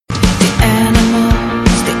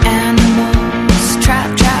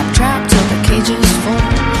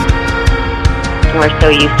we're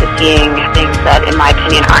so used to seeing things that, in my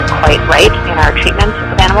opinion, aren't quite right in our treatment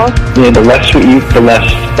of animals. Yeah, the less we eat, the less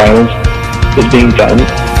violence is being done,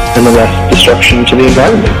 and the less destruction to the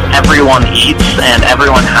environment. Everyone eats, and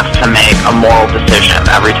everyone has to make a moral decision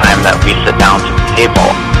every time that we sit down to the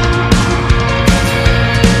table.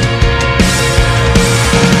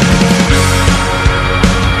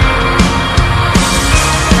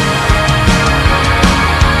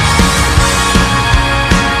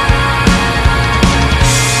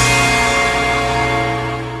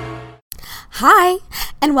 Hi,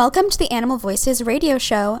 and welcome to the Animal Voices radio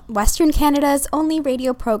show, Western Canada's only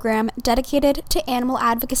radio program dedicated to animal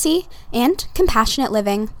advocacy and compassionate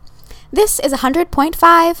living. This is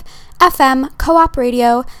 100.5 FM Co-op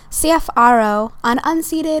Radio, CFRO, on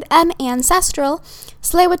unceded and ancestral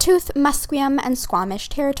Tsleil-Waututh, Musqueam, and Squamish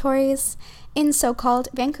territories in so-called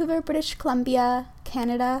Vancouver, British Columbia,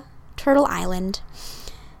 Canada, Turtle Island.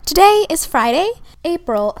 Today is Friday,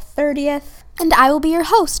 April 30th, and I will be your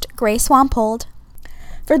host, Grace Wampold.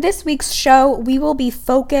 For this week's show, we will be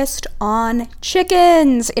focused on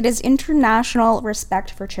chickens. It is International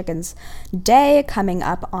Respect for Chickens Day coming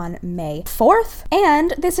up on May 4th,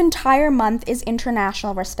 and this entire month is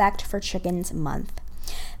International Respect for Chickens Month.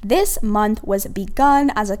 This month was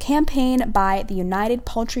begun as a campaign by the United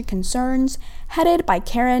Poultry Concerns, headed by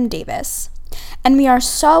Karen Davis. And we are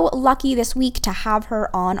so lucky this week to have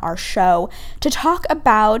her on our show to talk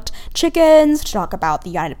about chickens, to talk about the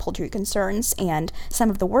United Poultry Concerns and some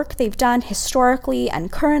of the work they've done historically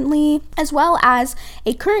and currently, as well as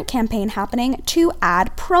a current campaign happening to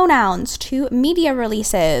add pronouns to media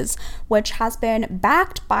releases, which has been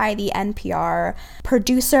backed by the NPR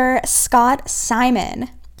producer Scott Simon.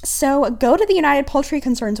 So go to the United Poultry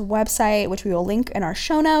Concerns website, which we will link in our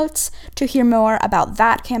show notes, to hear more about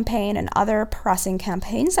that campaign and other pressing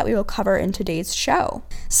campaigns that we will cover in today's show.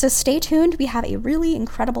 So stay tuned, we have a really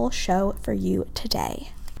incredible show for you today.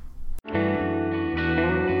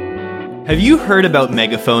 Have you heard about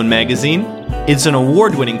Megaphone magazine? It's an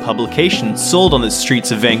award-winning publication sold on the streets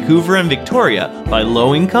of Vancouver and Victoria by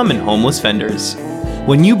low-income and homeless vendors.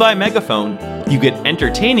 When you buy Megaphone, you get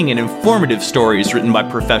entertaining and informative stories written by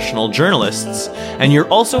professional journalists, and you're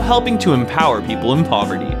also helping to empower people in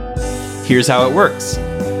poverty. Here's how it works.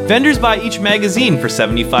 Vendors buy each magazine for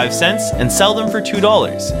 75 cents and sell them for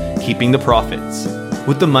 $2, keeping the profits.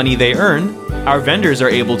 With the money they earn, our vendors are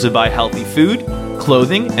able to buy healthy food,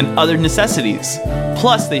 clothing, and other necessities.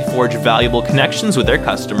 Plus, they forge valuable connections with their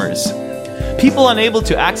customers. People unable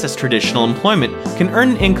to access traditional employment can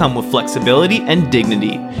earn an income with flexibility and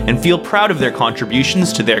dignity and feel proud of their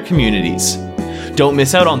contributions to their communities. Don't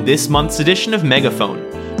miss out on this month's edition of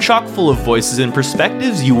Megaphone, chock full of voices and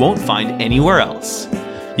perspectives you won't find anywhere else.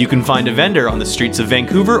 You can find a vendor on the streets of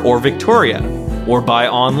Vancouver or Victoria, or buy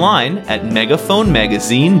online at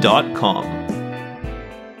megaphonemagazine.com.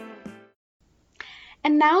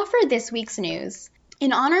 And now for this week's news.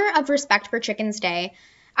 In honor of Respect for Chickens Day,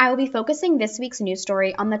 I will be focusing this week's news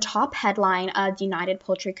story on the top headline of the United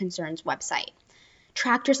Poultry Concerns website.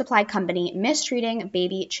 Tractor Supply Company mistreating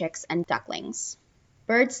baby chicks and ducklings.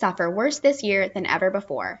 Birds suffer worse this year than ever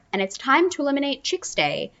before, and it's time to eliminate Chicks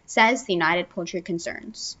Day, says the United Poultry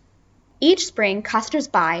Concerns. Each spring, customers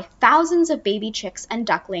buy thousands of baby chicks and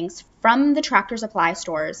ducklings from the Tractor Supply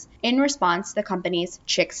stores in response to the company's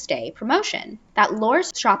Chicks Day promotion that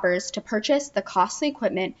lures shoppers to purchase the costly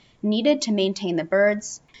equipment needed to maintain the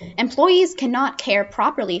birds. Employees cannot care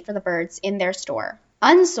properly for the birds in their store.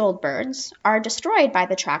 Unsold birds are destroyed by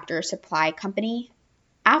the Tractor Supply Company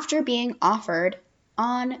after being offered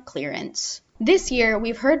on clearance. This year,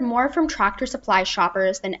 we've heard more from Tractor Supply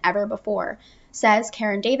shoppers than ever before, says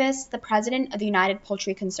Karen Davis, the president of the United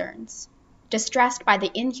Poultry Concerns, distressed by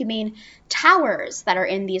the inhumane towers that are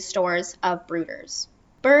in these stores of brooders.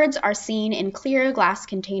 Birds are seen in clear glass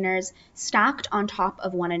containers stacked on top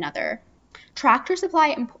of one another. Tractor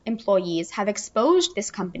Supply employees have exposed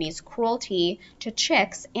this company's cruelty to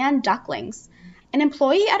chicks and ducklings. An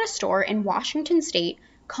employee at a store in Washington state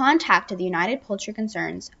contacted the United Poultry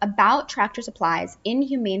Concerns about Tractor Supply's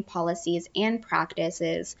inhumane policies and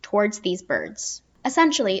practices towards these birds.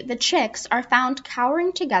 Essentially, the chicks are found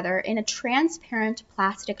cowering together in a transparent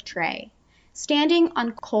plastic tray, standing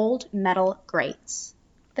on cold metal grates.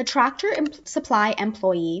 The Tractor Supply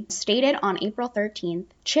employee stated on April 13th,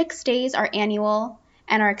 Chicks Days are annual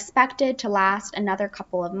and are expected to last another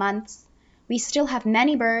couple of months. We still have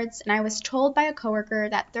many birds, and I was told by a coworker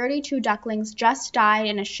that 32 ducklings just died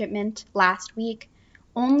in a shipment last week.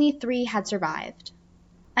 Only 3 had survived.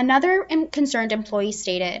 Another concerned employee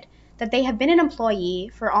stated that they have been an employee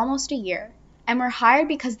for almost a year and were hired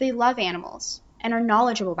because they love animals and are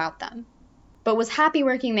knowledgeable about them. but was happy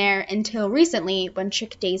working there until recently when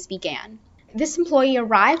chick days began. This employee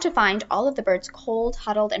arrived to find all of the birds cold,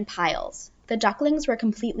 huddled in piles. The ducklings were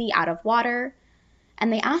completely out of water,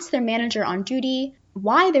 and they asked their manager on duty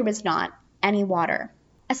why there was not any water.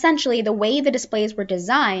 Essentially, the way the displays were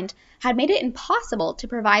designed had made it impossible to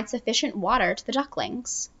provide sufficient water to the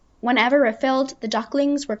ducklings. Whenever refilled, the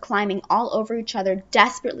ducklings were climbing all over each other,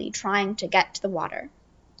 desperately trying to get to the water.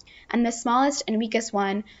 And the smallest and weakest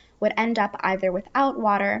one would end up either without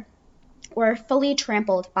water or fully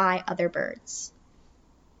trampled by other birds.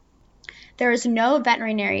 There is no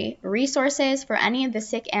veterinary resources for any of the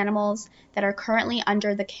sick animals that are currently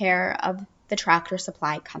under the care of the Tractor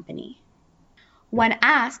Supply Company. When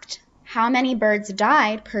asked how many birds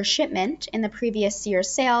died per shipment in the previous year's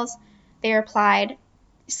sales, they replied,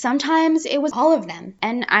 "Sometimes it was all of them,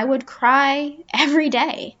 and I would cry every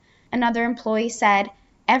day." Another employee said,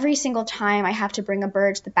 "Every single time I have to bring a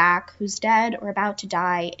bird to the back who's dead or about to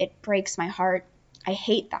die, it breaks my heart. I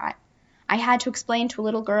hate that. I had to explain to a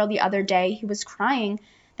little girl the other day who was crying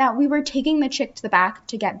that we were taking the chick to the back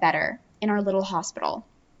to get better in our little hospital,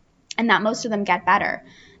 and that most of them get better.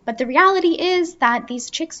 But the reality is that these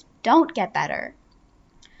chicks don't get better.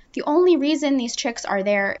 The only reason these chicks are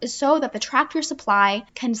there is so that the Tractor Supply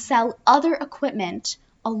can sell other equipment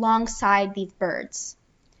alongside these birds.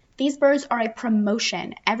 These birds are a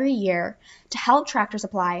promotion every year to help Tractor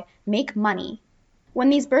Supply make money. When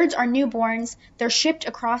these birds are newborns, they're shipped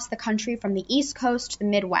across the country from the East Coast to the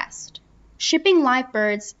Midwest. Shipping live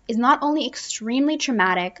birds is not only extremely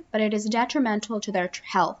traumatic, but it is detrimental to their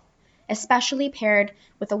health, especially paired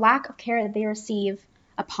with the lack of care that they receive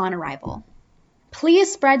upon arrival.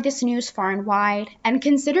 Please spread this news far and wide, and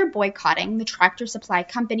consider boycotting the Tractor Supply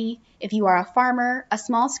Company if you are a farmer, a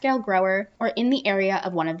small-scale grower, or in the area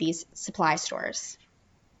of one of these supply stores.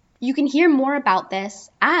 You can hear more about this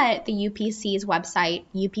at the UPC's website,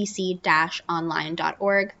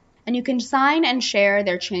 upc-online.org, and you can sign and share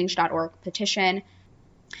their change.org petition.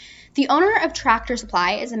 The owner of Tractor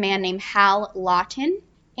Supply is a man named Hal Lawton,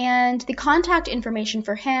 and the contact information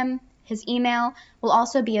for him, his email, will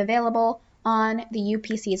also be available on the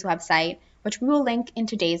UPC's website, which we will link in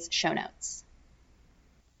today's show notes.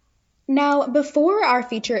 Now, before our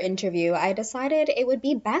feature interview, I decided it would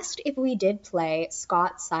be best if we did play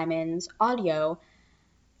Scott Simon's audio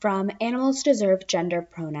from Animals Deserve Gender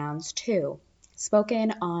Pronouns Too,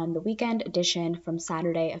 spoken on the weekend edition from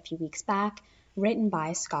Saturday a few weeks back, written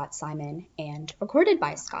by Scott Simon and recorded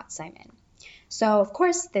by Scott Simon. So, of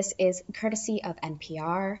course, this is courtesy of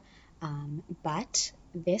NPR, but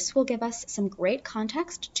this will give us some great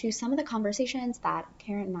context to some of the conversations that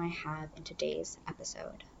Karen and I have in today's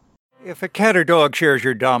episode. If a cat or dog shares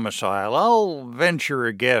your domicile, I'll venture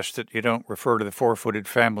a guess that you don't refer to the four-footed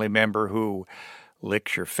family member who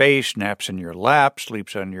licks your face, naps in your lap,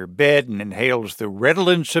 sleeps on your bed, and inhales the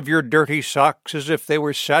redolence of your dirty socks as if they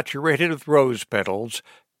were saturated with rose petals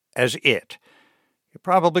as it. You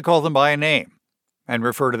probably call them by a name and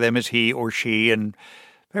refer to them as he or she and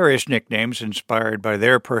various nicknames inspired by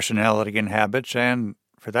their personality and habits and,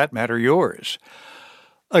 for that matter, yours.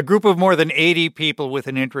 A group of more than 80 people with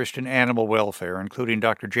an interest in animal welfare, including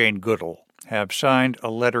Dr. Jane Goodall, have signed a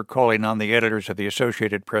letter calling on the editors of the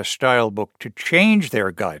Associated Press Style Book to change their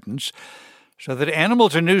guidance so that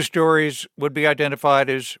animals in news stories would be identified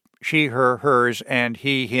as she, her, hers, and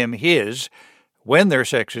he, him, his when their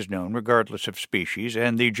sex is known, regardless of species,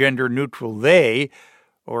 and the gender-neutral they,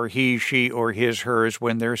 or he, she, or his, hers,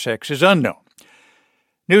 when their sex is unknown.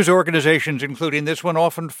 News organizations, including this one,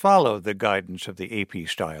 often follow the guidance of the AP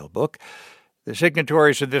Style Book. The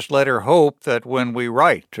signatories of this letter hope that when we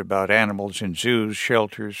write about animals in zoos,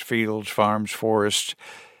 shelters, fields, farms, forests,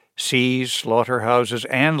 seas, slaughterhouses,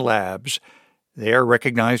 and labs, they are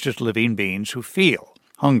recognized as living beings who feel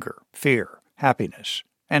hunger, fear, happiness,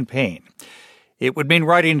 and pain. It would mean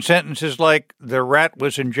writing sentences like, the rat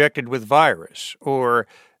was injected with virus, or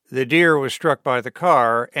the deer was struck by the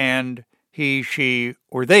car, and he, she,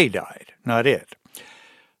 or they died, not it.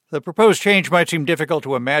 The proposed change might seem difficult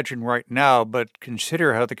to imagine right now, but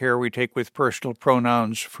consider how the care we take with personal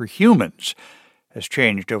pronouns for humans has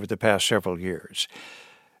changed over the past several years.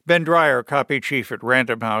 Ben Dreyer, copy chief at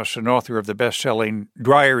Random House and author of the best-selling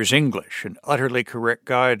Dreyer's English, an utterly correct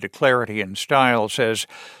guide to clarity and style, says,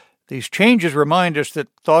 these changes remind us that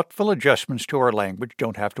thoughtful adjustments to our language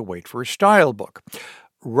don't have to wait for a style book.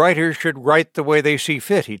 Writers should write the way they see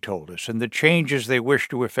fit, he told us, and the changes they wish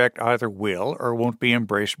to effect either will or won't be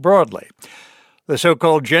embraced broadly. The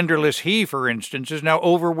so-called genderless he, for instance, is now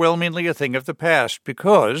overwhelmingly a thing of the past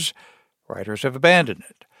because writers have abandoned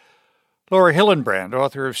it. Laura Hillenbrand,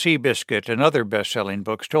 author of Seabiscuit and other best-selling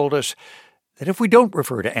books, told us, that if we don't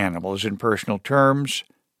refer to animals in personal terms,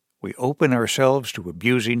 we open ourselves to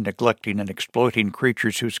abusing, neglecting, and exploiting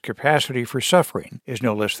creatures whose capacity for suffering is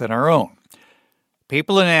no less than our own.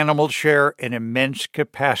 People and animals share an immense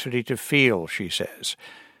capacity to feel, she says.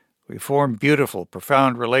 We form beautiful,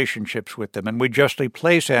 profound relationships with them, and we justly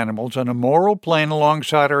place animals on a moral plane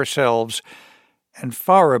alongside ourselves and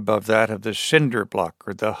far above that of the cinder block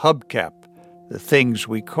or the hubcap, the things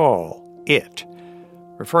we call it.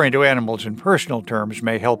 Referring to animals in personal terms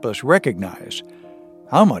may help us recognize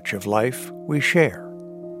how much of life we share.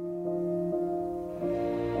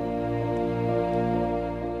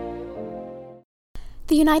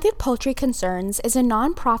 The United Poultry Concerns is a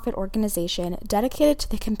nonprofit organization dedicated to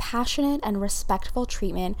the compassionate and respectful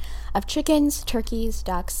treatment of chickens, turkeys,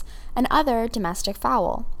 ducks, and other domestic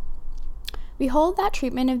fowl. We hold that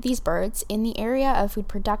treatment of these birds in the area of food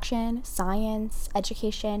production, science,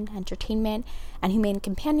 education, entertainment, and humane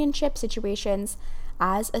companionship situations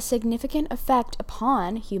as a significant effect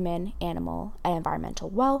upon human, animal, and environmental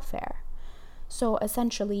welfare. So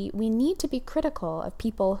essentially, we need to be critical of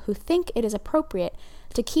people who think it is appropriate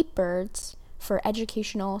to keep birds for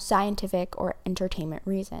educational, scientific, or entertainment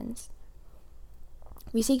reasons.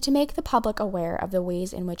 We seek to make the public aware of the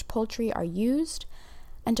ways in which poultry are used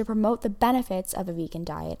and to promote the benefits of a vegan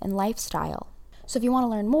diet and lifestyle. So if you want to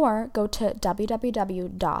learn more, go to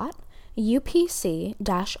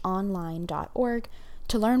www.upc-online.org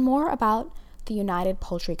to learn more about the United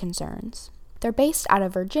Poultry Concerns. They're based out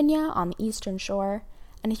of Virginia on the Eastern Shore,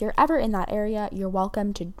 and if you're ever in that area, you're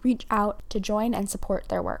welcome to reach out to join and support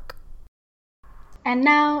their work. And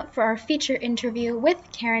now for our feature interview with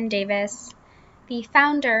Karen Davis, the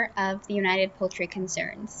founder of the United Poultry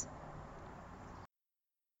Concerns.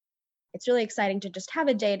 It's really exciting to just have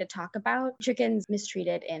a day to talk about chickens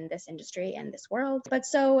mistreated in this industry and this world. But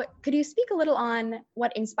so could you speak a little on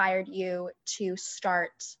what inspired you to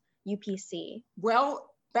start UPC? Well,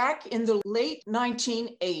 back in the late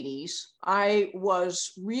 1980s, I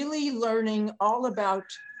was really learning all about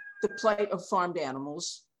the plight of farmed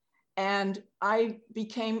animals, and I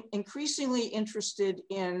became increasingly interested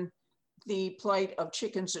in the plight of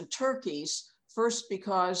chickens and turkeys, first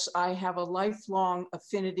because I have a lifelong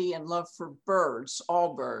affinity and love for birds,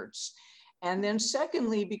 all birds, and then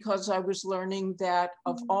secondly, because I was learning that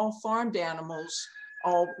of all farmed animals,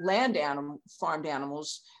 all farmed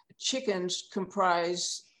animals, chickens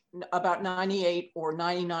comprise about 98 or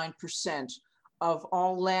 99% of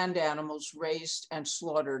all land animals raised and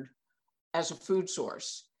slaughtered as a food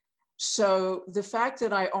source. So the fact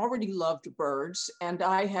that I already loved birds and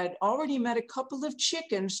I had already met a couple of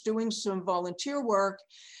chickens doing some volunteer work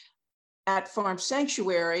at Farm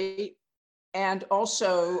Sanctuary, and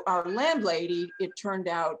also our landlady, it turned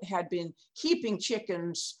out, had been keeping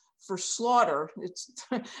chickens for slaughter.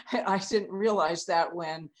 I didn't realize that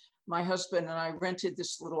when my husband and I rented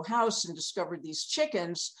this little house and discovered these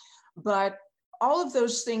chickens, but all of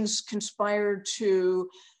those things conspired to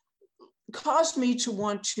cause me to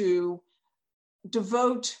want to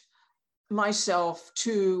devote myself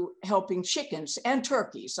to helping chickens and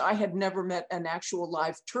turkeys. I had never met an actual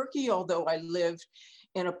live turkey, although I lived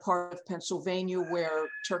in a part of Pennsylvania where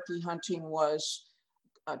turkey hunting was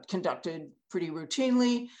conducted pretty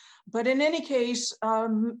routinely. But in any case,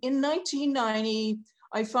 in 1990,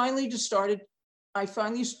 I finally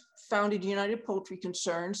founded United Poultry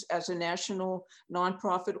Concerns as a national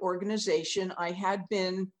nonprofit organization. I had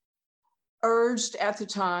been urged at the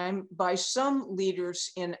time by some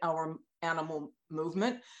leaders in our animal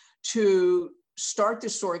movement to start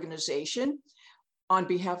this organization on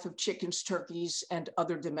behalf of chickens, turkeys, and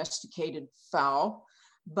other domesticated fowl.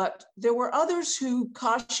 But there were others who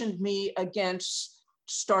cautioned me against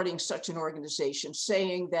starting such an organization,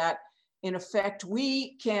 saying that in effect,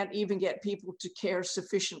 we can't even get people to care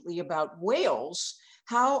sufficiently about whales.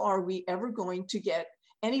 How are we ever going to get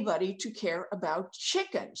anybody to care about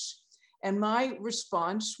chickens? And my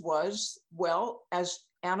response was, well, as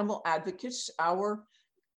animal advocates, our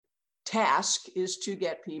task is to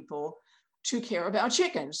get people to care about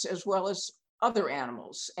chickens as well as other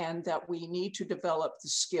animals, and that we need to develop the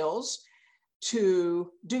skills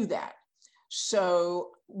to do that.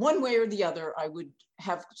 So one way or the other, I would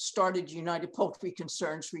have started United Poultry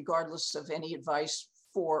Concerns regardless of any advice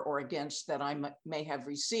for or against that I may have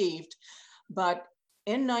received. But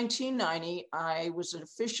in 1990, I was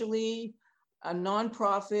officially a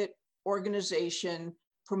nonprofit organization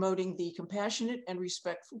promoting the compassionate and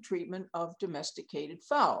respectful treatment of domesticated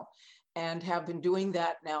fowl, and have been doing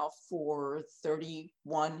that now for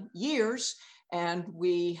 31 years. And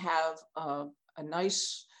we have a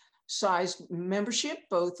nice sized membership,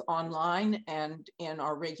 both online and in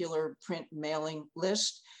our regular print mailing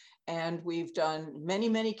list. And we've done many,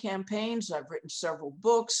 many campaigns. I've written several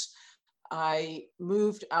books. I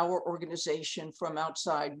moved our organization from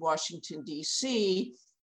outside Washington, D.C.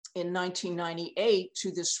 in 1998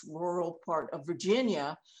 to this rural part of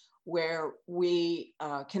Virginia, where we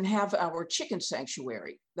can have our chicken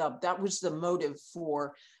sanctuary. That was the motive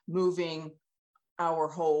for moving our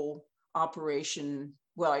whole operation,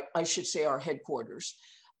 well, I should say our headquarters,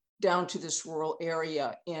 down to this rural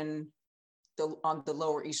area on the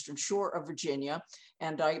lower eastern shore of Virginia.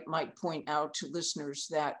 And I might point out to listeners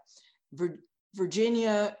that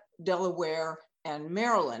Virginia, Delaware, and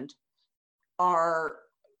Maryland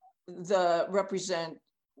represent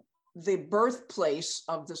the birthplace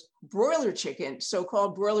of the broiler chicken,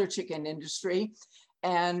 so-called broiler chicken industry,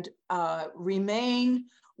 and remain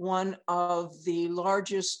one of the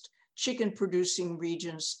largest chicken producing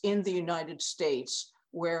regions in the United States,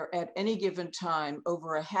 where at any given time,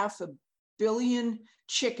 over 500 million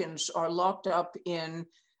chickens are locked up in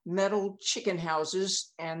metal chicken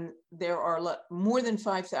houses. And there are more than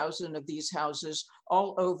 5,000 of these houses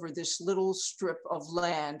all over this little strip of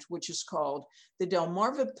land, which is called the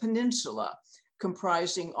Delmarva Peninsula,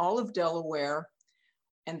 comprising all of Delaware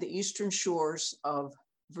and the eastern shores of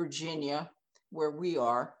Virginia, where we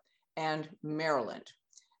are, and Maryland.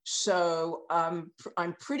 So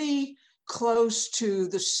I'm pretty close to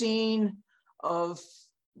the scene of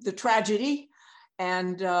the tragedy.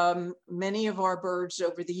 And many of our birds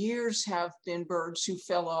over the years have been birds who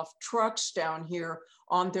fell off trucks down here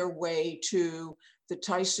on their way to the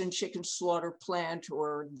Tyson chicken slaughter plant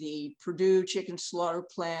or the Purdue chicken slaughter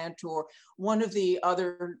plant or one of the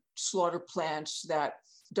other slaughter plants that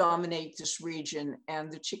dominate this region.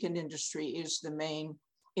 And the chicken industry is the main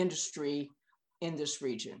industry in this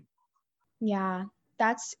region. Yeah,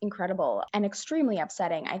 that's incredible and extremely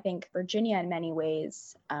upsetting. I think Virginia in many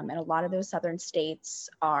ways, and a lot of those southern states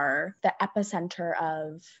are the epicenter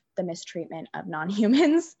of the mistreatment of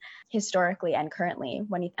non-humans historically and currently.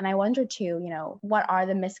 And I wonder too, what are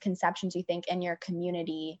the misconceptions you think in your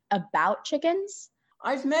community about chickens?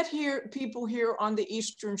 I've met people here on the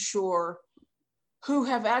Eastern Shore who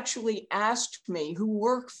have actually asked me, who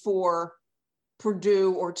work for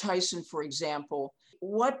Purdue or Tyson, for example,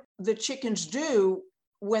 what the chickens do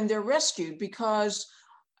when they're rescued, because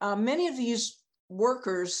many of these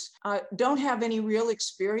workers don't have any real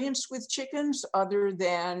experience with chickens other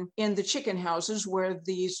than in the chicken houses where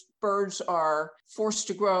these birds are forced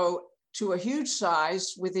to grow to a huge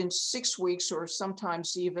size within 6 weeks or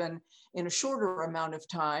sometimes even in a shorter amount of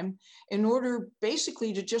time in order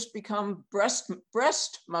basically to just become breast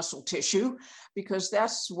muscle tissue, because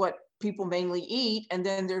that's what people mainly eat. And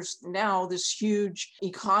then there's now this huge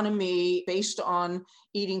economy based on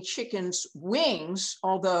eating chickens' wings,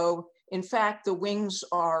 although in fact the wings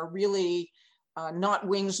are really not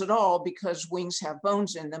wings at all, because wings have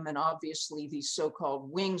bones in them. And obviously these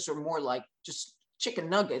so-called wings are more like just chicken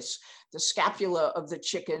nuggets, the scapula of the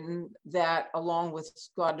chicken that, along with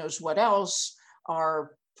God knows what else,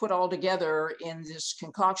 are put all together in this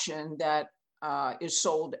concoction that is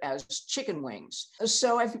sold as chicken wings.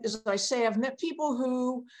 So as I say, I've met people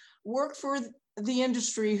who work for the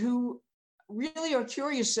industry who really are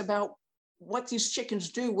curious about what these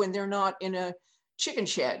chickens do when they're not in a chicken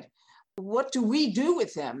shed. What do we do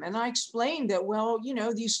with them? And I explained that, well,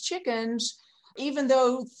 these chickens, even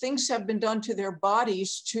though things have been done to their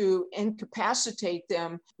bodies to incapacitate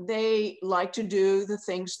them, they like to do the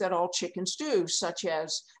things that all chickens do, such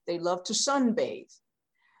as they love to sunbathe.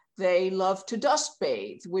 They love to dust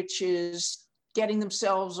bathe, which is getting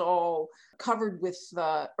themselves all covered with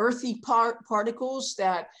earthy particles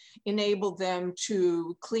that enable them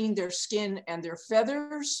to clean their skin and their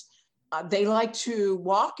feathers. They like to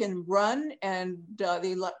walk and run, and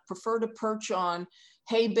they prefer to perch on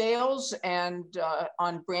hay bales and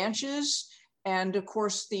on branches. And of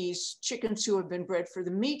course, these chickens who have been bred for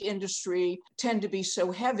the meat industry tend to be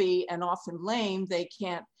so heavy and often lame, they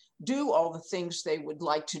can't do all the things they would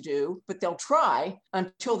like to do, but they'll try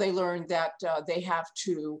until they learn that they have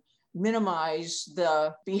to minimize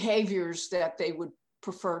the behaviors that they would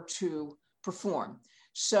prefer to perform.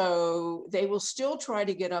 So they will still try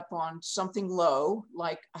to get up on something low,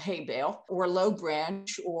 like a hay bale or a low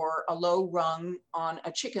branch or a low rung on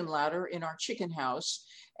a chicken ladder in our chicken house.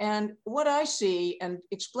 And what I see and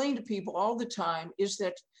explain to people all the time is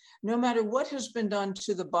that no matter what has been done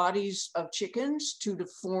to the bodies of chickens to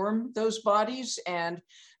deform those bodies and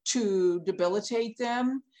to debilitate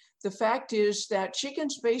them, the fact is that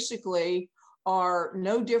chickens basically are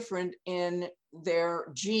no different in their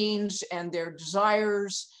genes and their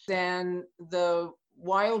desires than the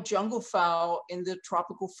wild jungle fowl in the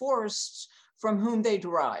tropical forests from whom they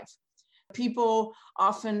derive. People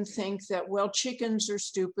often think that, well, chickens are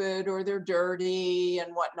stupid or they're dirty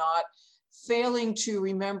and whatnot, failing to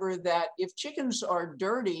remember that if chickens are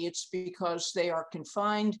dirty, it's because they are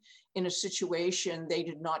confined in a situation they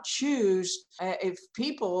did not choose. If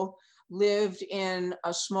people lived in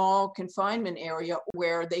a small confinement area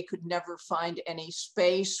where they could never find any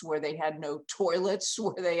space, where they had no toilets,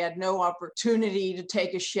 where they had no opportunity to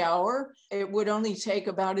take a shower, it would only take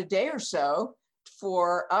about a day or so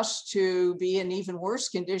for us to be in even worse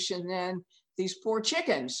condition than these poor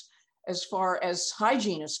chickens as far as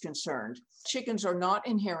hygiene is concerned. Chickens are not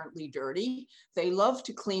inherently dirty. They love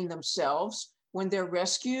to clean themselves. When they're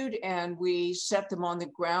rescued and we set them on the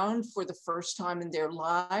ground for the first time in their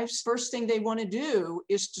lives, first thing they want to do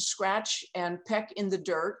is to scratch and peck in the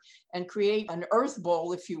dirt and create an earth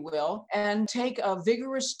bowl, if you will, and take a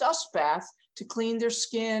vigorous dust bath to clean their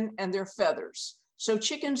skin and their feathers. So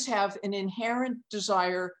chickens have an inherent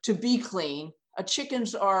desire to be clean.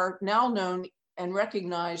 Chickens are now known and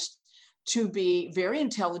recognized to be very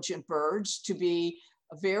intelligent birds, to be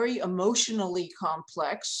very emotionally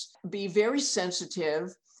complex, be very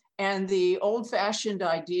sensitive. And the old-fashioned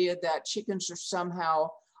idea that chickens are somehow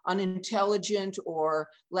unintelligent or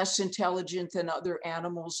less intelligent than other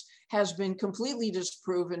animals has been completely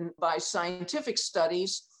disproven by scientific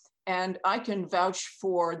studies. And I can vouch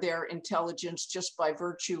for their intelligence just by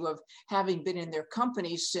virtue of having been in their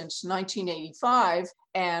company since 1985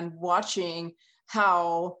 and watching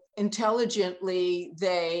how intelligently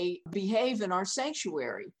they behave in our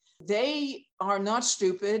sanctuary. They are not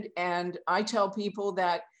stupid. And I tell people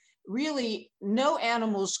that really no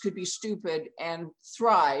animals could be stupid and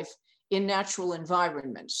thrive in natural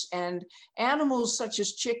environments. And animals such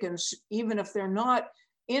as chickens, even if they're not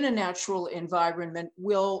in a natural environment,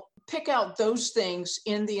 will pick out those things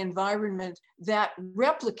in the environment that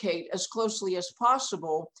replicate as closely as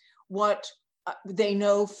possible what they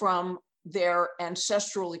know from their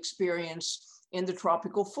ancestral experience in the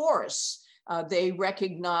tropical forests. They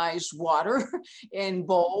recognize water in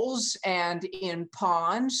bowls and in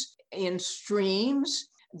ponds, in streams.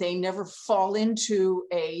 They never fall into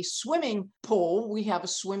a swimming pool. We have a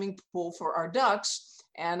swimming pool for our ducks,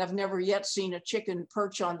 and I've never yet seen a chicken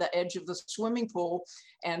perch on the edge of the swimming pool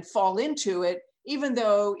and fall into it, even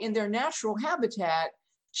though in their natural habitat,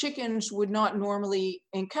 chickens would not normally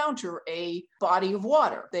encounter a body of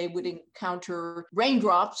water. They would encounter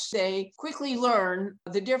raindrops. They quickly learn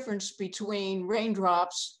the difference between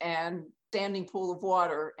raindrops and standing pool of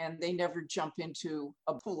water, and they never jump into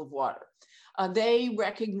a pool of water. They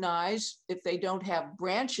recognize if they don't have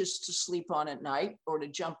branches to sleep on at night or to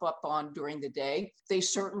jump up on during the day. They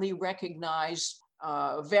certainly recognize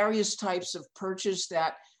various types of perches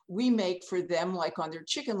that we make for them, like on their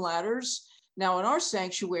chicken ladders. Now, in our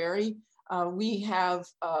sanctuary, we have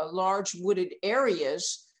large wooded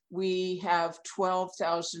areas. We have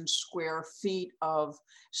 12,000 square feet of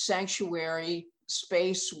sanctuary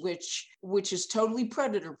space, which is totally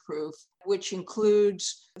predator proof, which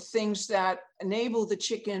includes things that enable the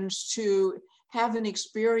chickens to have an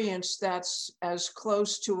experience that's as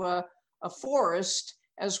close to a forest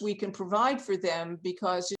as we can provide for them,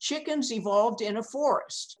 because chickens evolved in a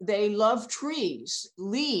forest. They love trees,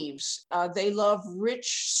 leaves, they love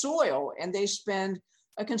rich soil, and they spend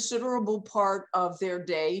a considerable part of their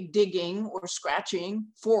day digging or scratching,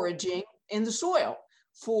 foraging in the soil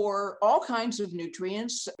for all kinds of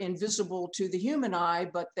nutrients invisible to the human eye,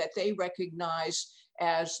 but that they recognize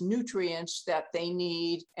as nutrients that they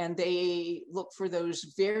need. And they look for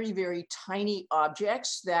those very, very tiny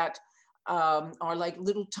objects that are like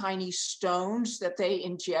little tiny stones that they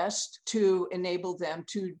ingest to enable them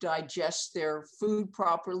to digest their food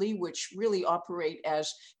properly, which really operate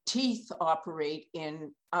as teeth operate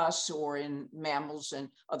in us or in mammals and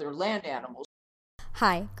other land animals.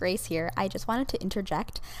 Hi, Grace here. I just wanted to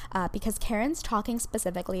interject because Karen's talking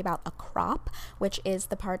specifically about a crop, which is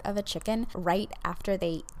the part of a chicken right after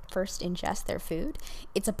they first ingest their food.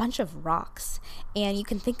 It's a bunch of rocks, and you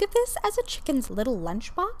can think of this as a chicken's little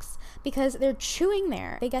lunchbox because they're chewing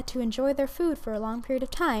there. They get to enjoy their food for a long period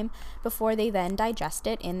of time before they then digest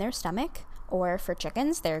it in their stomach, or for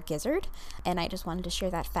chickens, their gizzard. And I just wanted to share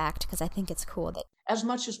that fact because I think it's cool that as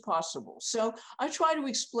much as possible. So I try to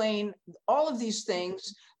explain all of these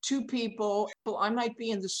things to people. I might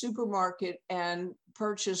be in the supermarket and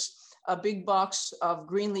purchase a big box of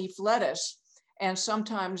green leaf lettuce. And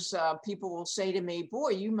sometimes people will say to me, boy,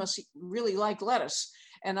 you must really like lettuce.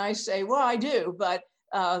 And I say, well, I do, but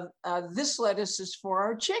this lettuce is for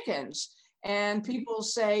our chickens. And people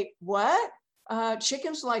say, what?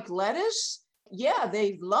 Chickens like lettuce? Yeah,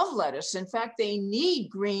 they love lettuce. In fact, they need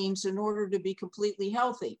greens in order to be completely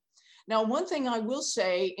healthy. Now, one thing I will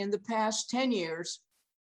say, in the past 10 years,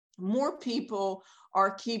 more people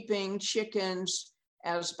are keeping chickens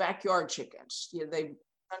as backyard chickens.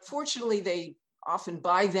 Unfortunately, they often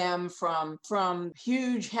buy them from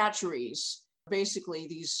huge hatcheries. Basically,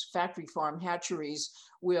 these factory farm hatcheries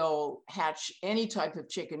will hatch any type of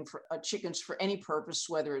chickens for any purpose,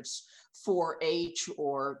 whether it's 4-H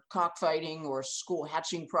or cockfighting or school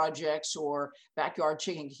hatching projects or backyard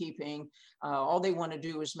chicken keeping. All they want to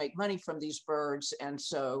do is make money from these birds. And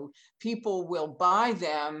so people will buy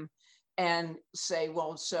them and say,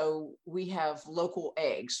 well, so we have local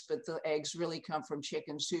eggs, but the eggs really come from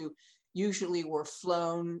chickens who usually were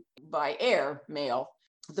flown by air mail.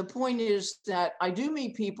 The point is that I do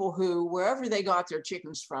meet people who, wherever they got their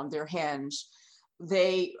chickens from, their hens,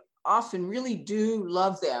 they often really do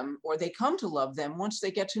love them, or they come to love them once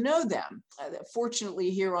they get to know them.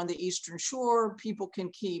 Fortunately, here on the Eastern Shore, people can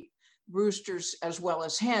keep roosters as well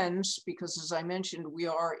as hens because, as I mentioned, we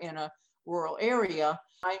are in a rural area.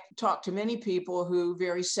 I talk to many people who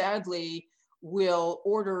very sadly will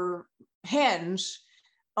order hens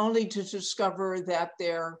only to discover that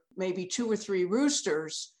there may be 2 or 3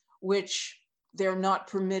 roosters, which they're not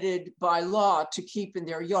permitted by law to keep in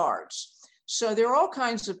their yards. So there are all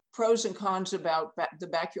kinds of pros and cons about the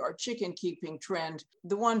backyard chicken keeping trend.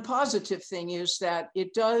 The one positive thing is that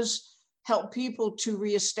it does help people to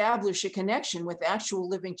reestablish a connection with actual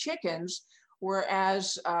living chickens,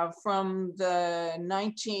 whereas from the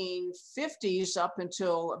 1950s up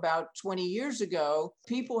until about 20 years ago,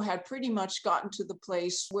 people had pretty much gotten to the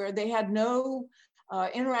place where they had no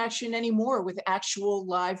interaction anymore with actual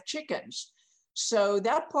live chickens. So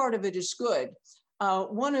that part of it is good.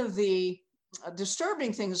 One of the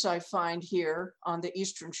disturbing things I find here on the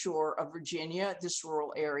Eastern Shore of Virginia, this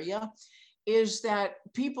rural area, is that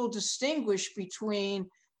people distinguish between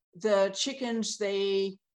the chickens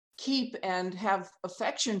they keep and have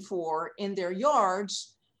affection for in their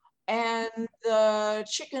yards and the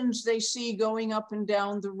chickens they see going up and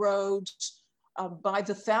down the roads by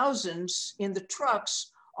the thousands in the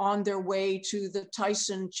trucks on their way to the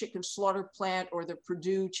Tyson chicken slaughter plant or the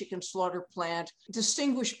Purdue chicken slaughter plant.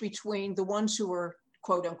 Distinguish between the ones who are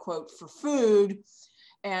quote unquote for food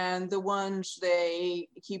and the ones they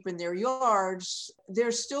keep in their yards.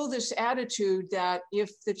 There's still this attitude that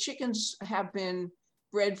if the chickens have been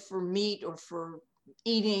bred for meat or for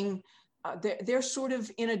eating, they're sort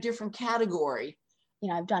of in a different category.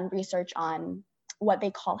 I've done research on what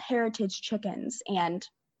they call heritage chickens, and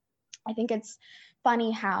I think it's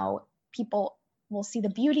funny how people will see the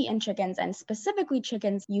beauty in chickens, and specifically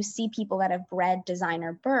chickens. You see people that have bred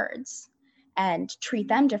designer birds and treat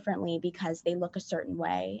them differently because they look a certain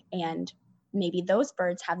way, and maybe those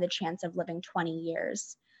birds have the chance of living 20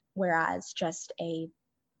 years, whereas just a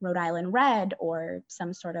Rhode Island Red or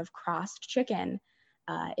some sort of crossed chicken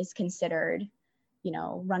is considered,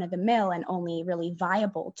 run of the mill and only really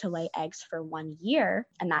viable to lay eggs for 1 year.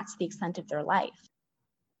 And that's the extent of their life.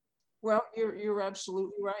 Well, you're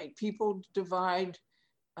absolutely right. People divide,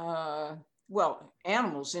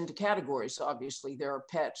 animals into categories. Obviously, there are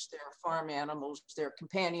pets, there are farm animals, there are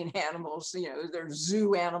companion animals, there are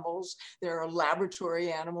zoo animals, there are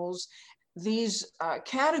laboratory animals. These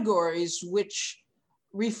categories, which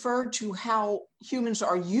refer to how humans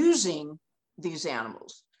are using these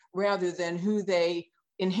animals rather than who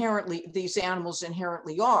these animals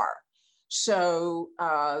inherently are. So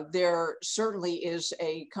there certainly is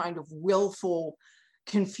a kind of willful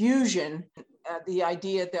confusion, the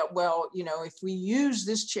idea that, if we use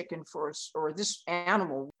this chicken or this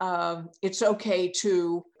animal, it's okay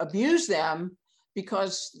to abuse them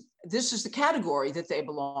because this is the category that they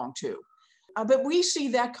belong to. But we see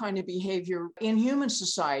that kind of behavior in human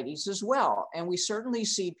societies as well. And we certainly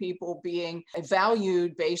see people being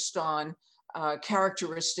valued based on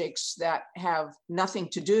characteristics that have nothing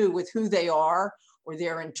to do with who they are or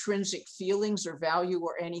their intrinsic feelings or value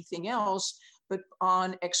or anything else, but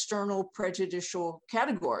on external prejudicial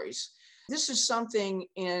categories. This is something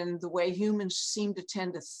in the way humans seem to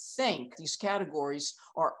tend to think. These categories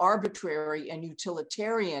are arbitrary and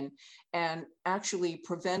utilitarian and actually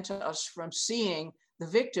prevent us from seeing the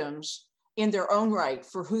victims in their own right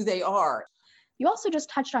for who they are. You also just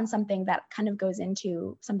touched on something that kind of goes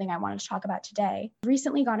into something I wanted to talk about today. I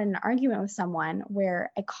recently got in an argument with someone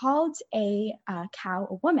where I called a cow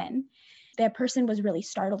a woman. The person was really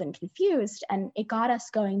startled and confused, and it got us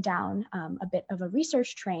going down a bit of a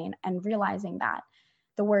research train and realizing that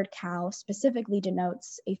the word cow specifically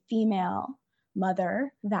denotes a female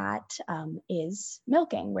mother that is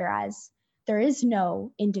milking, whereas there is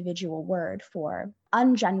no individual word for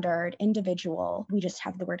ungendered individual. We just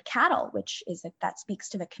have the word cattle, which is that speaks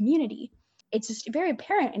to the community. It's just very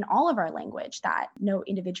apparent in all of our language that no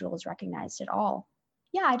individual is recognized at all.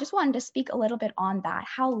 Yeah, I just wanted to speak a little bit on that,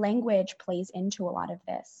 how language plays into a lot of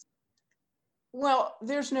this. Well,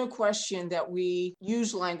 there's no question that we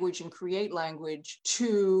use language and create language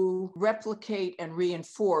to replicate and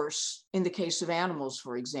reinforce, in the case of animals,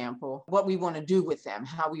 for example, what we want to do with them,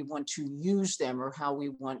 how we want to use them, or how we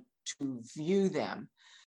want to view them.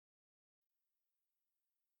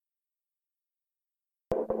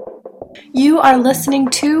 You are listening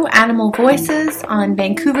to Animal Voices on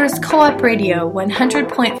Vancouver's Co-op Radio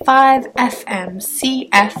 100.5 FM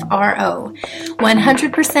CFRO,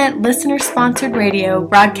 100% listener-sponsored radio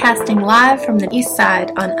broadcasting live from the east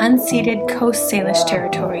side on unceded Coast Salish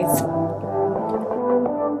territories.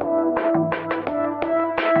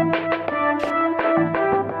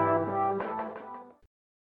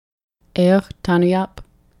 Tanuyap,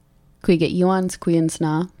 Quiget Yuans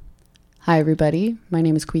Quiensna. Hi everybody, my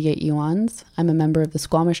name is Quiget Yuans. I'm a member of the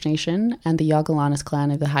Squamish Nation and the Yagalanas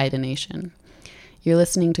clan of the Haida Nation. You're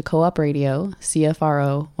listening to Co-op Radio,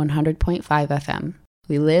 CFRO 100.5 FM.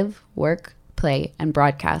 We live, work, play, and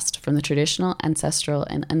broadcast from the traditional, ancestral,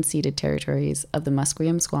 and unceded territories of the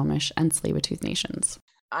Musqueam, Squamish, and Tsleil-Waututh Nations.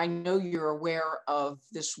 I know you're aware of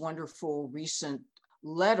this wonderful recent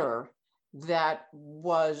letter that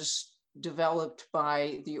was developed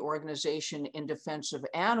by the Organization in Defense of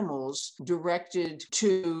Animals, directed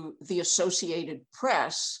to the Associated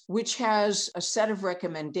Press, which has a set of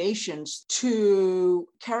recommendations to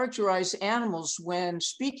characterize animals when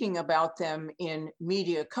speaking about them in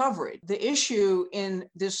media coverage. The issue in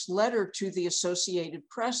this letter to the Associated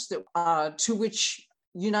Press that to which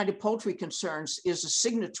United Poultry Concerns is a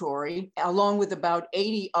signatory, along with about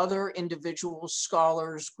 80 other individuals,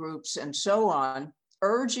 scholars, groups, and so on,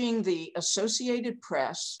 urging the Associated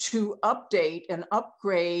Press to update and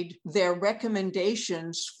upgrade their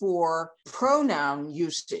recommendations for pronoun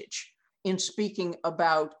usage in speaking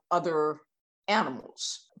about other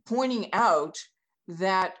animals, pointing out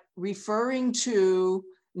that referring to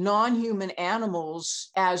non-human animals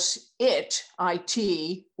as it,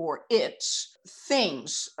 or its,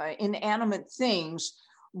 things, inanimate things,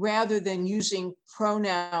 rather than using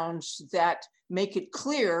pronouns that make it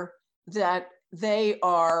clear that they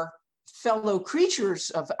are fellow creatures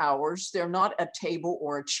of ours. They're not a table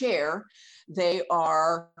or a chair. They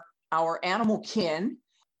are our animal kin.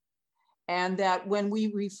 And that when we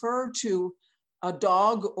refer to a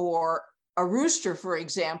dog or a rooster, for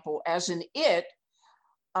example, as an it,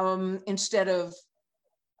 instead of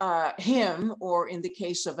him, or in the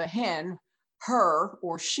case of a hen, her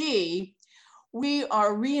or she, we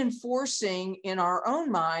are reinforcing in our own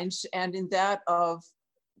minds and in that of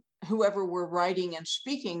whoever we're writing and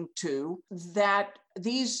speaking to, that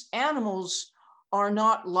these animals are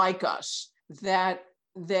not like us, that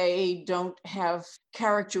they don't have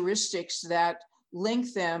characteristics that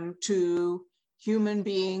link them to human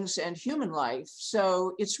beings and human life.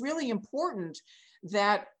 So it's really important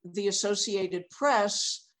that the Associated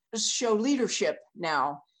Press show leadership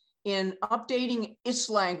now in updating its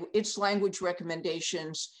language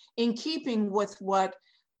recommendations in keeping with what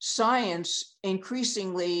science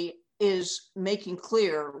increasingly is making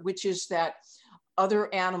clear, which is that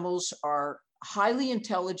other animals are highly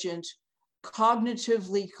intelligent,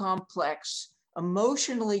 cognitively complex,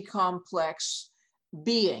 emotionally complex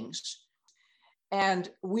beings. And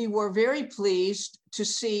we were very pleased to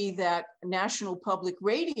see that National Public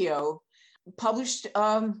Radio published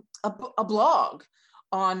a blog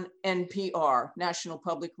on NPR, National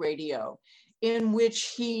Public Radio, in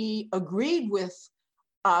which he agreed with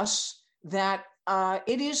us that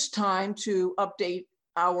it is time to update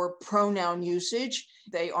our pronoun usage.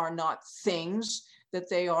 They are not things, that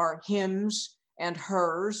they are hims and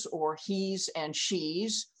hers, or he's and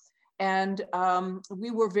she's. And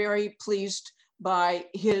we were very pleased by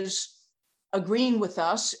his agreeing with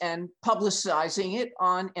us and publicizing it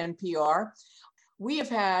on NPR. We have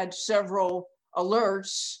had several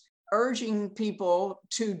alerts urging people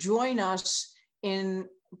to join us in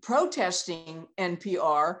protesting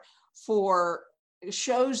NPR for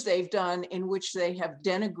shows they've done in which they have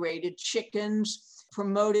denigrated chickens,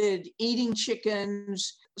 promoted eating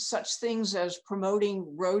chickens, such things as promoting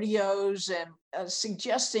rodeos, and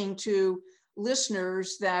suggesting to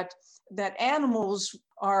listeners that animals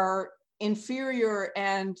are inferior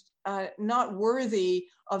and not worthy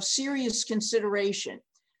of serious consideration.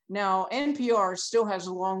 Now, NPR still has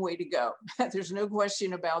a long way to go. There's no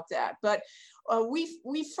question about that. But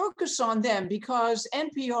we focus on them because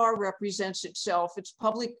NPR represents itself, it's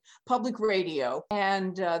public radio,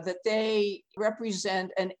 and that they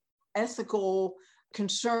represent an ethical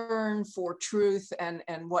concern for truth and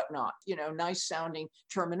whatnot. Nice sounding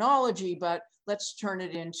terminology, but let's turn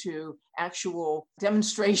it into actual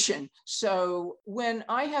demonstration. So when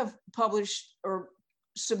I have published or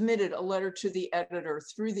submitted a letter to the editor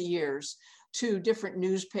through the years to different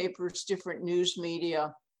newspapers, different news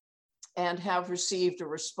media, and have received a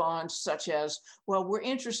response such as, well, we're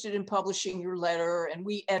interested in publishing your letter and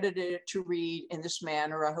we edited it to read in this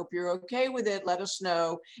manner. I hope you're okay with it. Let us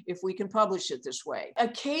know if we can publish it this way.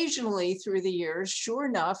 Occasionally through the years, sure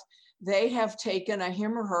enough, they have taken a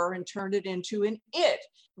him or her and turned it into an it,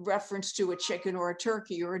 reference to a chicken or a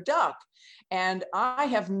turkey or a duck. And I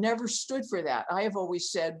have never stood for that. I have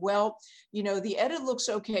always said, well, the edit looks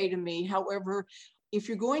okay to me. However, if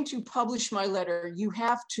you're going to publish my letter, you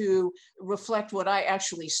have to reflect what I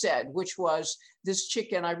actually said, which was this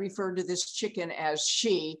chicken. I referred to this chicken as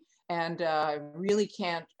she, and I really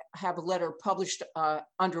can't have a letter published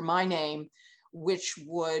under my name, which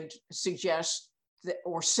would suggest that,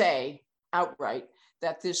 or say outright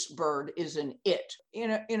that this bird is an it.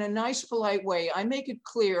 In a nice, polite way, I make it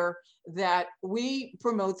clear that we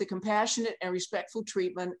promote the compassionate and respectful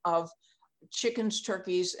treatment of chickens,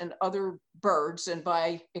 turkeys, and other birds, and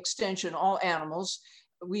by extension, all animals.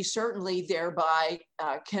 We certainly thereby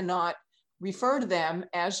cannot refer to them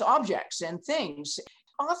as objects and things.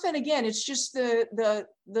 Often, again, it's just the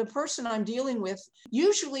person I'm dealing with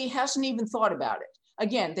usually hasn't even thought about it.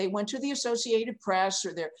 Again, they went to the Associated Press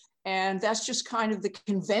and that's just kind of the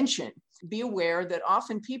convention. Be aware that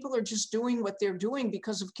often people are just doing what they're doing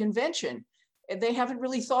because of convention. They haven't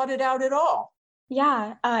really thought it out at all.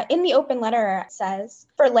 Yeah, in the open letter it says,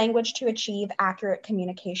 for language to achieve accurate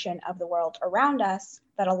communication of the world around us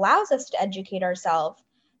that allows us to educate ourselves,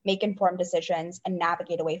 make informed decisions, and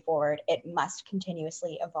navigate a way forward, it must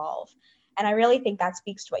continuously evolve. And I really think that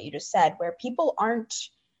speaks to what you just said, where people aren't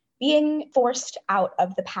being forced out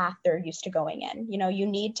of the path they're used to going in. You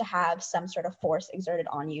need to have some sort of force exerted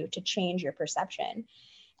on you to change your perception.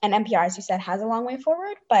 And NPR, as you said, has a long way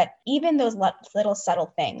forward, but even those little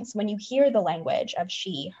subtle things, when you hear the language of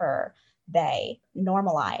she, her, they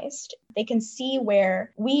normalized, they can see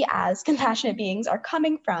where we as compassionate beings are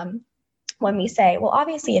coming from when we say, well,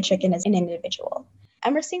 obviously a chicken is an individual.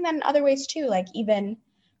 And we're seeing that in other ways too, like even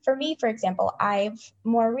for me, for example, I've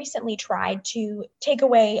more recently tried to take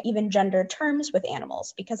away even gender terms with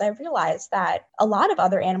animals because I've realized that a lot of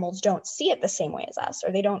other animals don't see it the same way as us,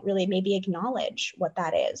 or they don't really maybe acknowledge what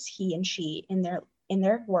that is. He and she in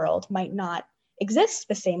their world might not exist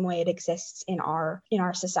the same way it exists in our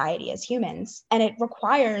society as humans. And it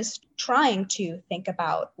requires trying to think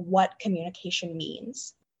about what communication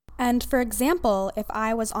means. And for example, if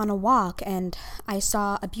I was on a walk and I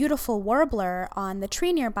saw a beautiful warbler on the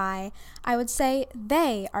tree nearby, I would say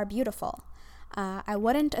they are beautiful. I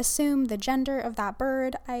wouldn't assume the gender of that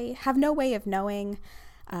bird. I have no way of knowing.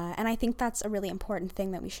 And I think that's a really important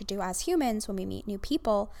thing that we should do as humans when we meet new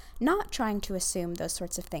people, not trying to assume those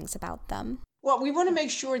sorts of things about them. Well, we want to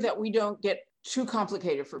make sure that we don't get too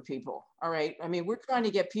complicated for people, all right? I mean, we're trying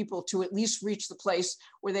to get people to at least reach the place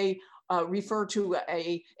where they refer to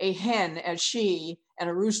a hen as she and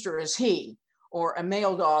a rooster as he, or a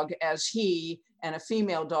male dog as he and a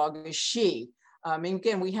female dog as she. And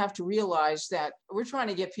again, we have to realize that we're trying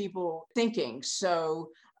to get people thinking. So,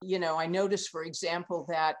 I noticed, for example,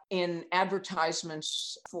 that in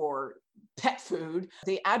advertisements for pet food,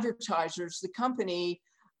 the advertisers, the company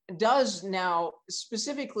does now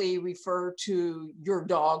specifically refer to your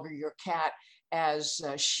dog or your cat as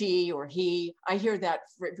she or he. I hear that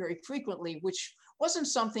very frequently, which wasn't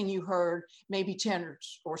something you heard maybe 10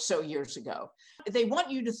 or so years ago. They want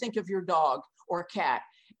you to think of your dog or cat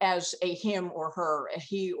as a him or her, a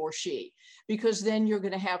he or she, because then you're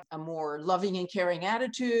going to have a more loving and caring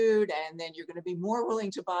attitude, and then you're going to be more willing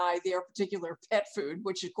to buy their particular pet food,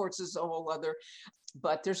 which of course is a whole other.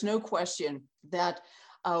 But there's no question that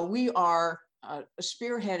we are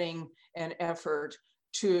spearheading an effort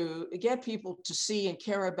to get people to see and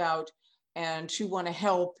care about and to want to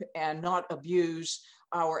help and not abuse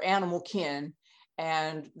our animal kin,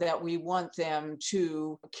 and that we want them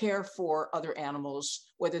to care for other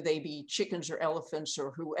animals, whether they be chickens or elephants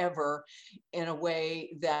or whoever, in a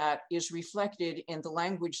way that is reflected in the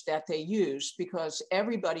language that they use, because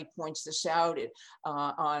everybody points this out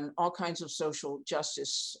on all kinds of social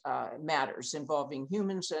justice matters involving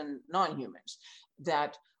humans and non-humans,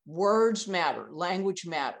 that words matter, language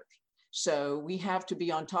matters. So we have to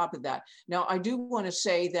be on top of that. Now, I do want to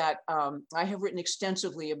say that I have written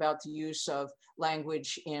extensively about the use of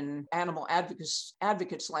language in animal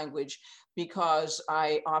advocates language, because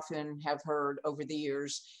I often have heard over the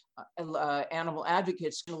years animal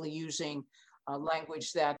advocates really using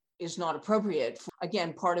language that is not appropriate.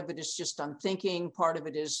 Again, part of it is just unthinking. Part of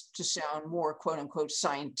it is to sound more quote unquote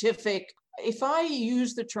scientific. If I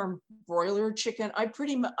use the term broiler chicken,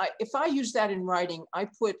 if I use that in writing, I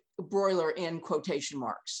put broiler in quotation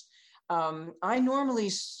marks. I normally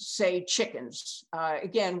say chickens.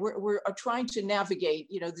 Again, we're trying to navigate,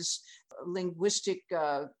 this linguistic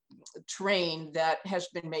terrain that has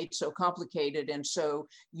been made so complicated and so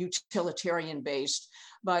utilitarian based.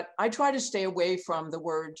 But I try to stay away from the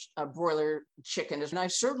word broiler chicken. And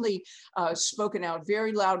I've certainly spoken out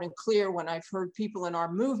very loud and clear when I've heard people in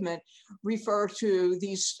our movement refer to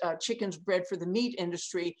these chickens bred for the meat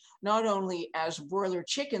industry, not only as broiler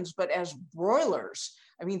chickens, but as broilers.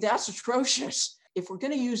 I mean, that's atrocious. If we're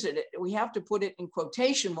going to use it, we have to put it in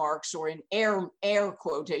quotation marks or in air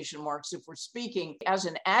quotation marks if we're speaking as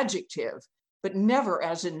an adjective, but never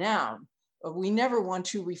as a noun. We never want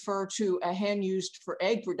to refer to a hen used for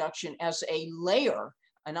egg production as a layer.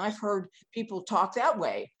 And I've heard people talk that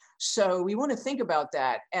way. So we want to think about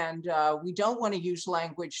that. And we don't want to use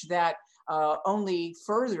language that only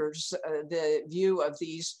furthers the view of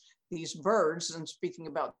these birds, and speaking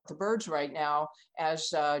about the birds right now,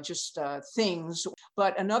 as just things.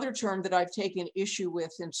 But another term that I've taken issue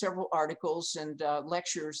with in several articles and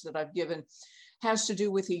lectures that I've given has to do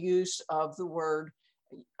with the use of the word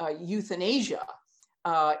euthanasia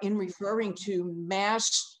in referring to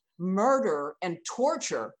mass murder and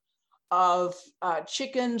torture of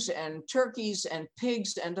chickens and turkeys and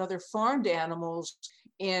pigs and other farmed animals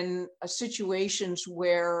in situations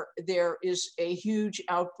where there is a huge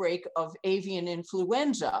outbreak of avian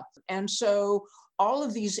influenza. And so all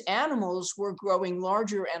of these animals were growing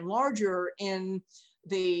larger and larger in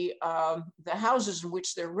the houses in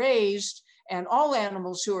which they're raised, and all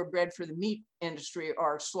animals who are bred for the meat industry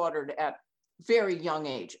are slaughtered at very young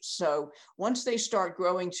ages. So once they start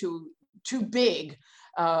growing too big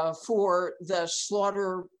for the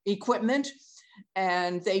slaughter equipment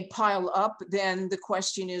and they pile up, then the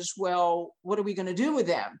question is, well, what are we going to do with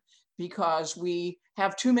them? Because we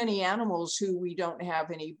have too many animals who we don't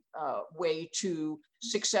have any way to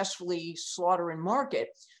successfully slaughter and market.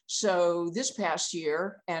 So this past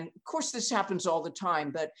year, and of course this happens all the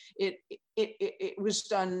time, but it was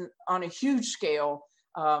done on a huge scale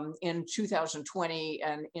in 2020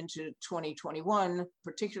 and into 2021,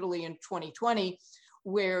 particularly in 2020,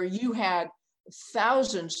 where you had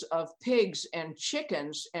thousands of pigs and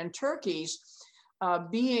chickens and turkeys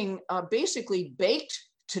being basically baked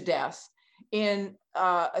to death in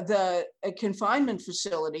the confinement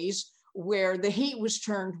facilities where the heat was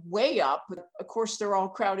turned way up. Of course, they're all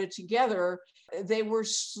crowded together. They were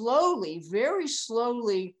slowly, very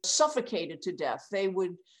slowly suffocated to death. They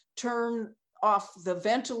would turn off the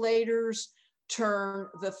ventilators, turn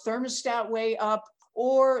the thermostat way up,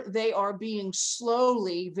 or they are being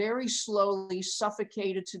slowly, very slowly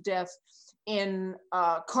suffocated to death in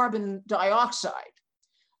carbon dioxide.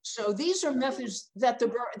 So these are methods that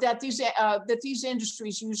these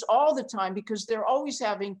industries use all the time, because they're always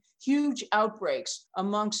having huge outbreaks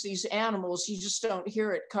amongst these animals. You just don't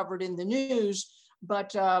hear it covered in the news,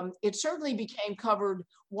 but it certainly became covered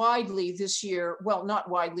widely this year. Well, not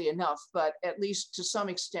widely enough, but at least to some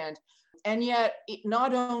extent. And yet,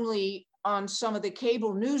 not only on some of the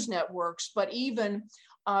cable news networks, but even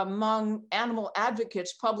among animal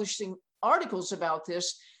advocates publishing articles about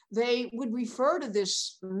this, they would refer to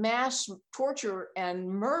this mass torture and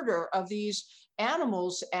murder of these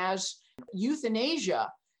animals as euthanasia.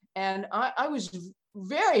 And I was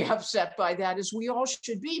very upset by that, as we all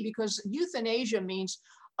should be, because euthanasia means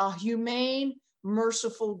a humane,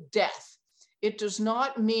 merciful death. It does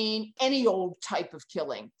not mean any old type of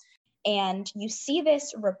killing. And you see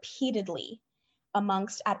this repeatedly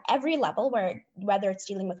amongst at every level, where whether it's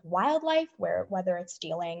dealing with wildlife, whether it's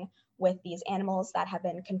dealing with these animals that have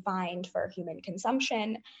been confined for human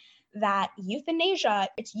consumption, that euthanasia,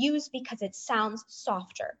 it's used because it sounds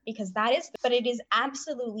softer, but it is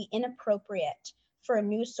absolutely inappropriate for a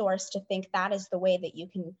news source to think that is the way that you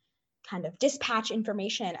can kind of dispatch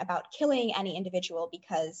information about killing any individual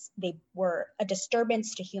because they were a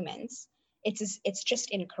disturbance to humans. It's just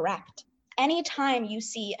incorrect. anytime you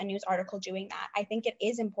see a news article doing that, I think it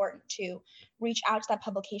is important to reach out to that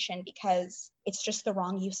publication because it's just the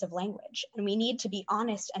wrong use of language. And we need to be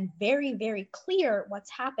honest and very, very clear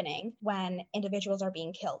what's happening when individuals are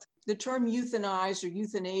being killed. The term euthanize or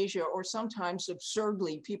euthanasia, or sometimes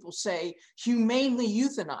absurdly, people say humanely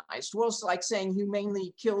euthanized. Well, it's like saying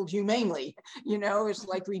humanely killed humanely, it's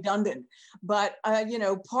like redundant. But,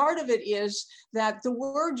 part of it is that the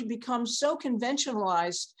word becomes so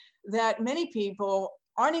conventionalized that many people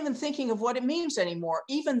aren't even thinking of what it means anymore,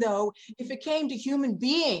 even though if it came to human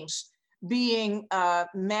beings being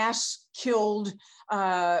mass killed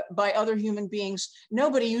by other human beings,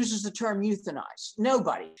 nobody uses the term euthanize,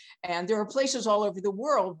 nobody. And there are places all over the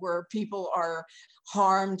world where people are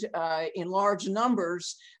harmed in large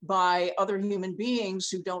numbers by other human beings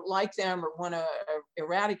who don't like them or want to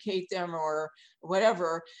eradicate them or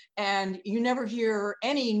whatever. And you never hear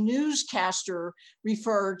any newscaster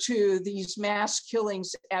refer to these mass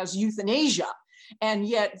killings as euthanasia. And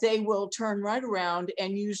yet they will turn right around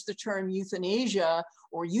and use the term euthanasia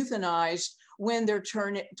or euthanize when they're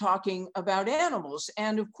talking about animals.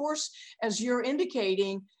 And of course, as you're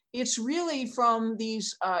indicating, it's really from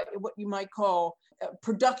these, what you might call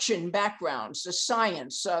production backgrounds, a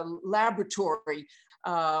science, a laboratory,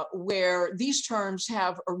 where these terms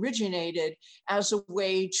have originated as a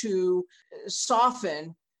way to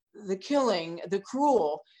soften the killing, the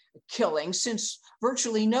cruel killing, since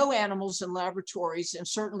virtually no animals in laboratories and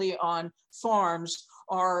certainly on farms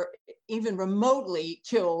are even remotely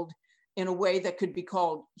killed in a way that could be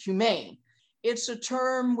called humane. It's a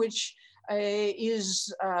term which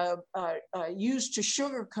is used to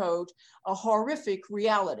sugarcoat a horrific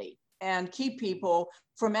reality and keep people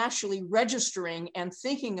from actually registering and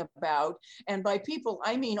thinking about, and by people,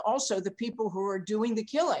 I mean also the people who are doing the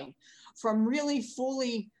killing, from really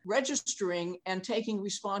fully registering and taking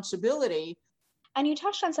responsibility. And you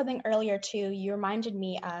touched on something earlier too. You reminded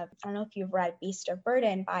me of, I don't know if you've read Beast of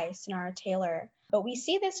Burden by Sonara Taylor, but we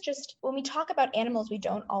see this just when we talk about animals, we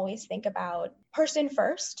don't always think about person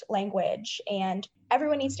first language, and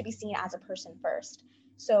everyone needs to be seen as a person first.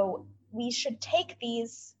 So we should take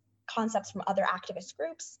these concepts from other activist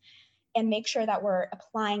groups and make sure that we're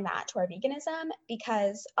applying that to our veganism,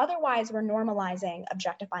 because otherwise we're normalizing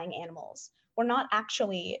objectifying animals. We're not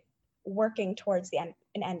actually working towards an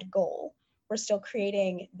end goal. We're still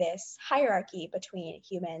creating this hierarchy between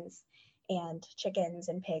humans and chickens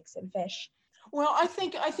and pigs and fish. Well, I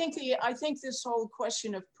think this whole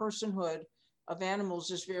question of personhood of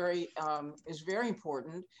animals is very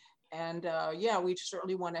important, and we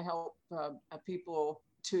certainly want to help people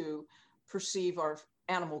to perceive our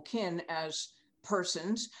animal kin as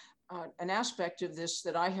persons. An aspect of this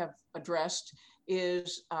that I have addressed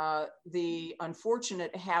is the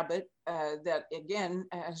unfortunate habit that, again,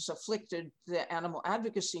 has afflicted the animal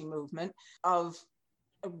advocacy movement of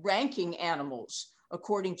ranking animals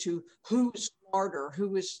according to who's smarter,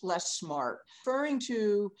 who is less smart, referring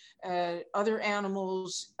to other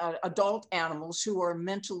animals, adult animals who are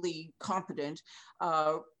mentally competent,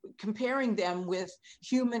 comparing them with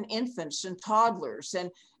human infants and toddlers,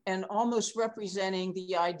 and almost representing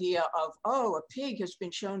the idea of, oh, a pig has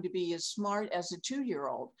been shown to be as smart as a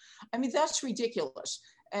 2-year-old. I mean, that's ridiculous.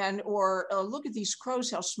 Or look at these crows,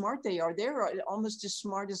 how smart they are. They're almost as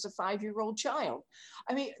smart as a 5-year-old child.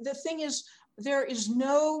 I mean, the thing is, there is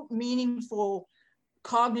no meaningful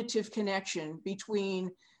cognitive connection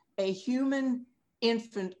between a human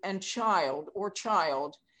infant and child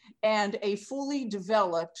and a fully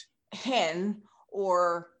developed hen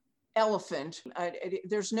or elephant.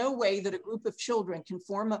 There's no way that a group of children can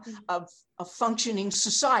form a functioning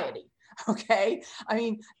society. Okay, I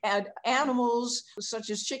mean, animals such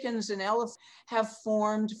as chickens and elephants have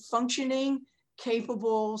formed functioning,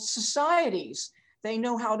 capable societies. They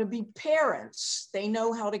know how to be parents. They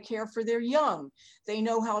know how to care for their young. They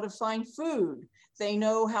know how to find food. They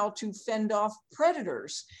know how to fend off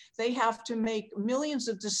predators. They have to make millions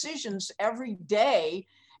of decisions every day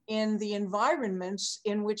in the environments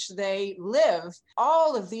in which they live.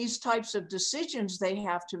 All of these types of decisions they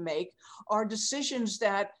have to make are decisions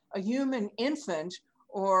that a human infant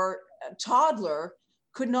or a toddler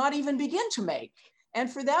could not even begin to make. And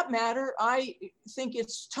for that matter, I think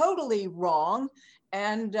it's totally wrong,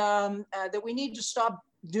 and that we need to stop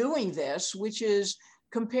doing this, which is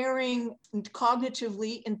comparing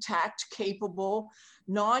cognitively intact, capable,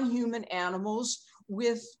 non-human animals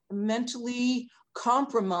with mentally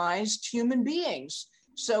compromised human beings.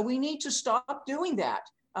 So we need to stop doing that.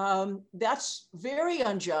 That's very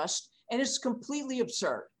unjust, and it's completely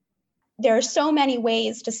absurd. There are so many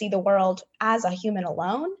ways to see the world as a human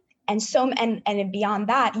alone, And beyond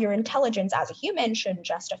that, your intelligence as a human should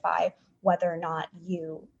justify whether or not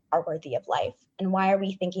you are worthy of life. And why are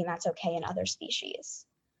we thinking that's okay in other species?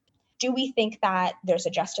 Do we think that there's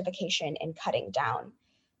a justification in cutting down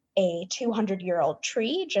a 200-year-old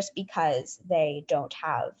tree just because they don't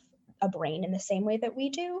have a brain in the same way that we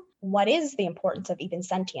do? What is the importance of even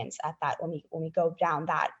sentience at that when we go down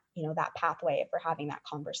that, that pathway if we're having that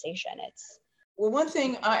conversation? Well, one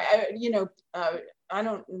thing I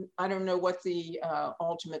don't know what the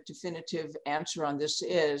ultimate definitive answer on this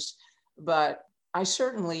is, but I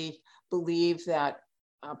certainly believe that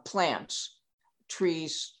plants,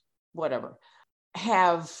 trees, whatever,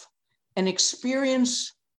 have an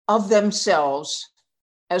experience of themselves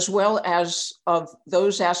as well as of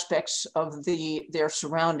those aspects of their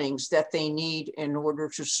surroundings that they need in order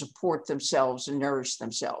to support themselves and nourish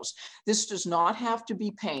themselves. This does not have to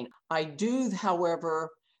be pain. I do, however,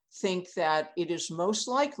 think that it is most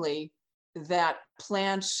likely that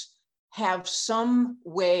plants have some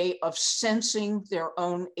way of sensing their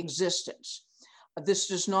own existence. This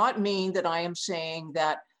does not mean that I am saying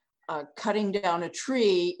that cutting down a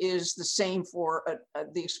tree is the same for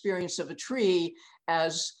the experience of a tree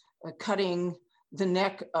as cutting the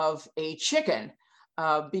neck of a chicken,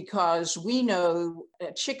 because we know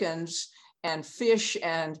that chickens and fish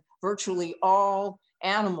and virtually all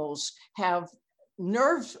animals have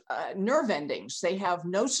nerve endings. They have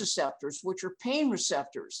nociceptors, which are pain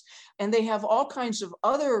receptors, and they have all kinds of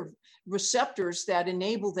other receptors that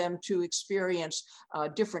enable them to experience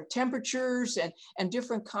different temperatures and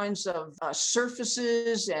different kinds of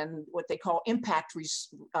surfaces and what they call impact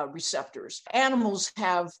receptors. Animals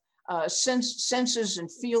have senses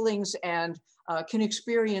and feelings and can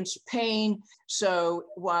experience pain. So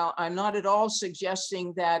while I'm not at all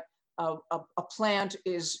suggesting that a plant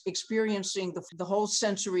is experiencing the whole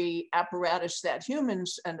sensory apparatus that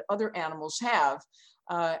humans and other animals have,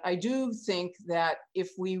 I do think that if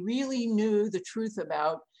we really knew the truth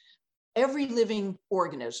about every living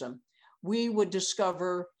organism, we would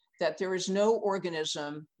discover that there is no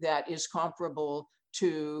organism that is comparable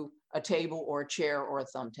to a table or a chair or a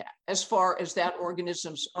thumbtack, as far as that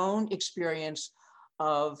organism's own experience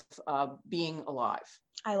of being alive.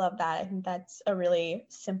 I love that. I think that's a really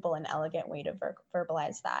simple and elegant way to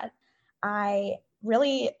verbalize that. I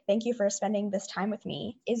really thank you for spending this time with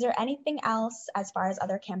me. Is there anything else as far as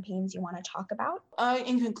other campaigns you want to talk about?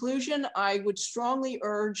 In conclusion, I would strongly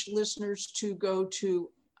urge listeners to go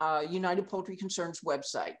to United Poultry Concerns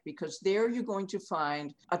website, because there you're going to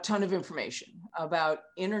find a ton of information about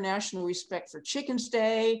International Respect for Chickens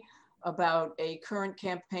Day, about a current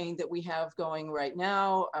campaign that we have going right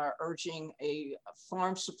now, urging a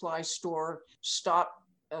farm supply store stop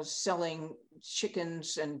selling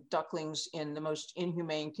chickens and ducklings in the most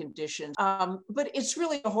inhumane conditions. But it's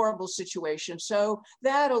really a horrible situation. So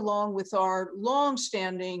that, along with our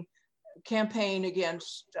long-standing campaign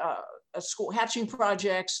against school hatching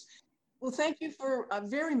projects. Well, thank you for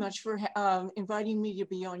very much for inviting me to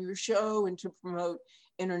be on your show and to promote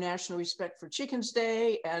International Respect for Chickens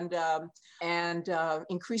Day, and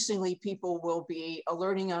increasingly people will be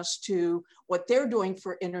alerting us to what they're doing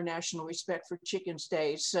for International Respect for Chickens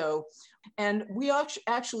Day. So, and we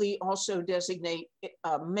actually also designate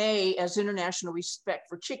May as International Respect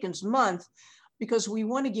for Chickens Month, because we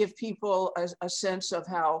want to give people a sense of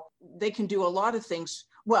how they can do a lot of things.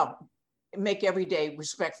 Well, make every day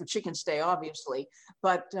Respect for Chickens Day, obviously,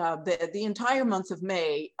 but the entire month of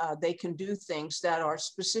May, they can do things that are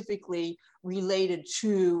specifically related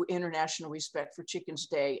to International Respect for Chickens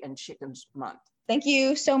Day and Chickens Month. Thank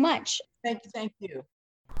you so much. Thank you.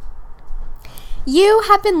 You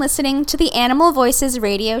have been listening to the Animal Voices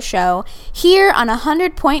radio show here on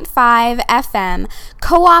 100.5 FM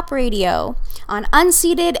Co-op Radio on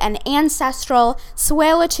unceded and ancestral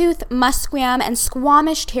Tsleil-Waututh, Musqueam, and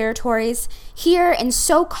Squamish territories here in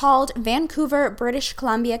so-called Vancouver, British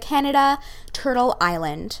Columbia, Canada, Turtle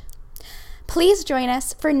Island. Please join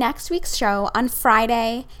us for next week's show on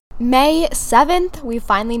Friday, May 7th. We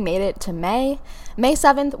finally made it to May. May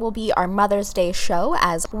 7th will be our Mother's Day show,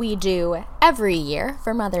 as we do every year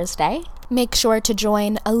for Mother's Day. Make sure to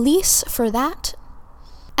join Elise for that.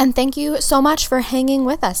 And thank you so much for hanging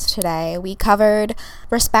with us today. We covered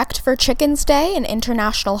Respect for Chickens Day, an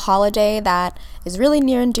international holiday that is really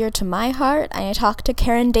near and dear to my heart. I talked to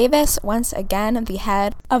Karen Davis, once again, the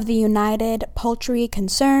head of the United Poultry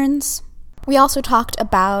Concerns. We also talked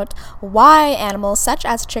about why animals such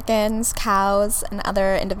as chickens, cows, and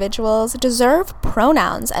other individuals deserve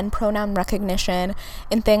pronouns and pronoun recognition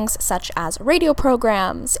in things such as radio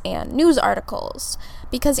programs and news articles.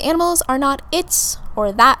 Because animals are not its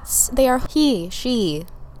or that's, they are he, she,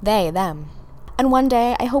 They, them. And one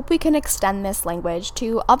day, I hope we can extend this language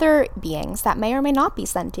to other beings that may or may not be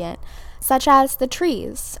sentient, such as the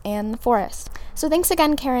trees and the forest. So thanks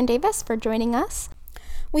again, Karen Davis, for joining us.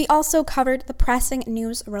 We also covered the pressing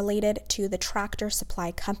news related to the Tractor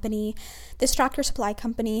Supply Company. This Tractor Supply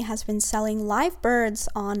Company has been selling live birds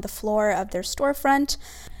on the floor of their storefront,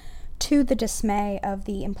 to the dismay of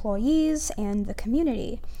the employees and the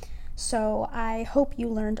community. So I hope you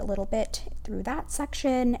learned a little bit through that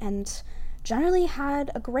section and generally had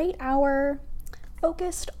a great hour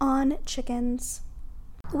focused on chickens.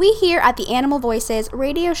 We here at the Animal Voices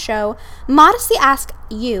radio show modestly ask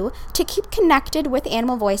you to keep connected with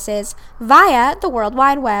Animal Voices via the World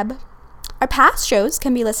Wide Web. Our past shows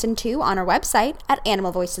can be listened to on our website at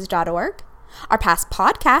animalvoices.org. Our past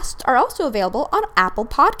podcasts are also available on Apple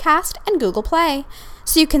Podcast and Google Play,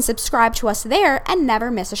 so you can subscribe to us there and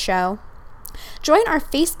never miss a show. Join our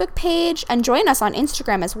Facebook page and join us on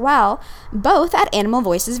Instagram as well, both at Animal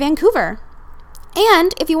Voices Vancouver.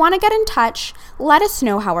 And if you want to get in touch, let us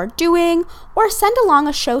know how we're doing, or send along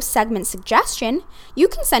a show segment suggestion, you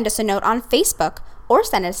can send us a note on Facebook or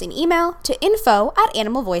send us an email to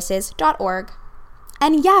info@animalvoices.org.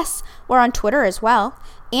 And yes, we're on Twitter as well,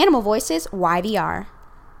 Animal Voices YVR.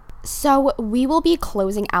 So we will be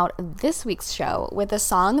closing out this week's show with a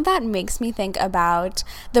song that makes me think about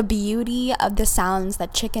the beauty of the sounds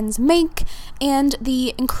that chickens make and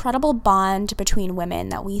the incredible bond between women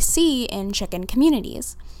that we see in chicken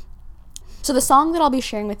communities. So the song that I'll be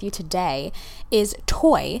sharing with you today is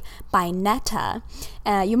Toy by Netta.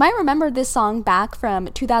 You might remember this song back from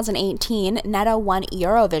 2018. Netta won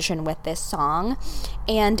Eurovision with this song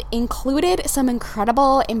and included some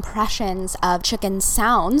incredible impressions of chicken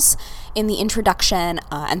sounds in the introduction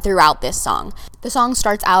and throughout this song. The song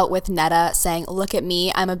starts out with Netta saying, "Look at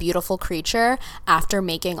me, I'm a beautiful creature," after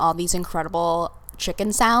making all these incredible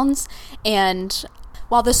chicken sounds. And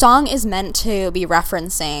while the song is meant to be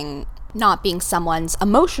referencing not being someone's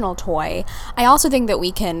emotional toy, I also think that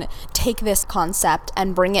we can take this concept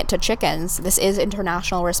and bring it to chickens. This is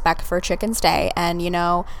International Respect for Chickens Day, and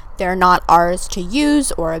they're not ours to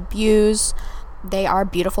use or abuse. They are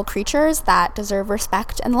beautiful creatures that deserve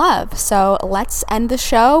respect and love. So let's end the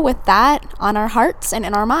show with that on our hearts and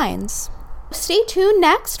in our minds. Stay tuned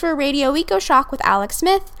next for Radio Eco Shock with Alex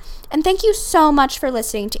Smith, and thank you so much for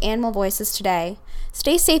listening to Animal Voices today.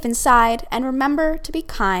 Stay safe inside, and remember to be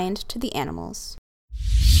kind to the animals.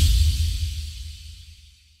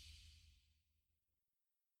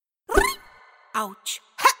 Ouch.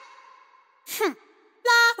 Ha.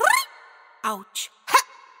 La. Ouch. Ha.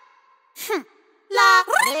 La.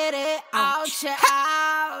 Ouch. Ouch.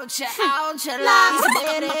 Ouch. Ouch. La.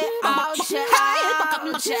 Ouch. Ouch.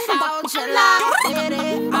 Ouch.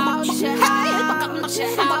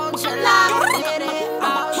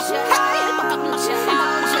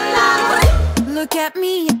 Look at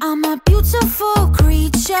me, I'm a beautiful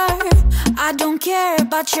creature. I don't care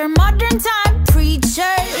about your modern time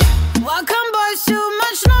preacher. Welcome boys, too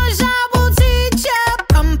much noise, I will teach ya.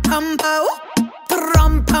 Pum pum po,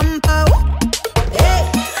 pum pum po. Hey,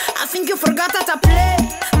 I think you forgot that I play.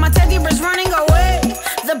 My teddy bear's running away.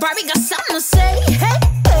 The Barbie got something to say. Hey,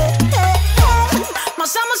 hey, hey, hey. My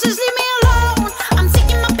summer says leave me alone. I'm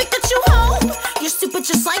taking my Pikachu home. You're stupid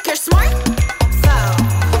just like you're smart.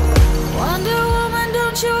 Wonder Woman,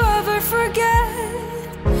 don't you ever forget.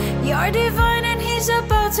 You're divine and he's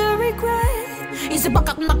about to regret. He's a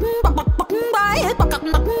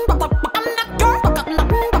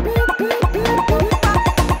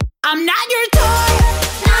I'm not your toy.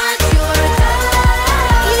 Not your toy.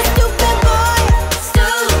 You stupid boy.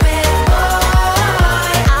 Stupid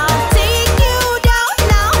boy. I'll take you down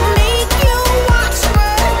now, make you watch me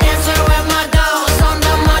dancing with my dolls on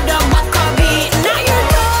the motherfucker beat. Not your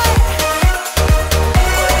toy.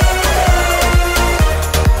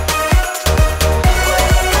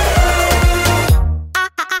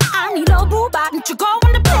 I need a boo bot. Don't you go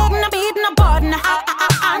on the pig and I'm beating a button.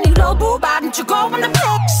 I need a boo bot. Don't you go on the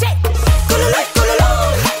pig? Shit.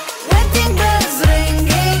 Wedding bells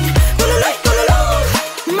ringing.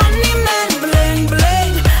 Money man bling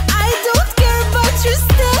bling. I don't care about your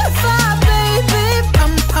stepfather, baby.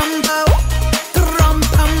 Pum pum po, pum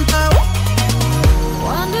pum po.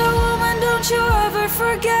 Wonder Woman, don't you ever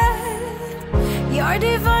forget. You're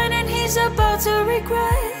divine and he's about to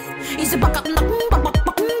regret. He's a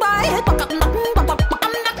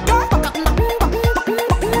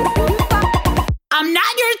I'm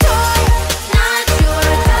not your toy. Not your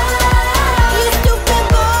toy. You stupid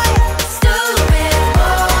boy. Stupid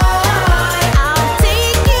boy. I'll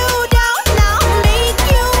take you down now, make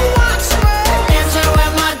you watch me dancing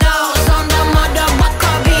with my dolls on the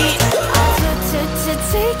motherfucker beat.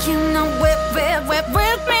 take you now with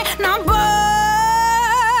me, now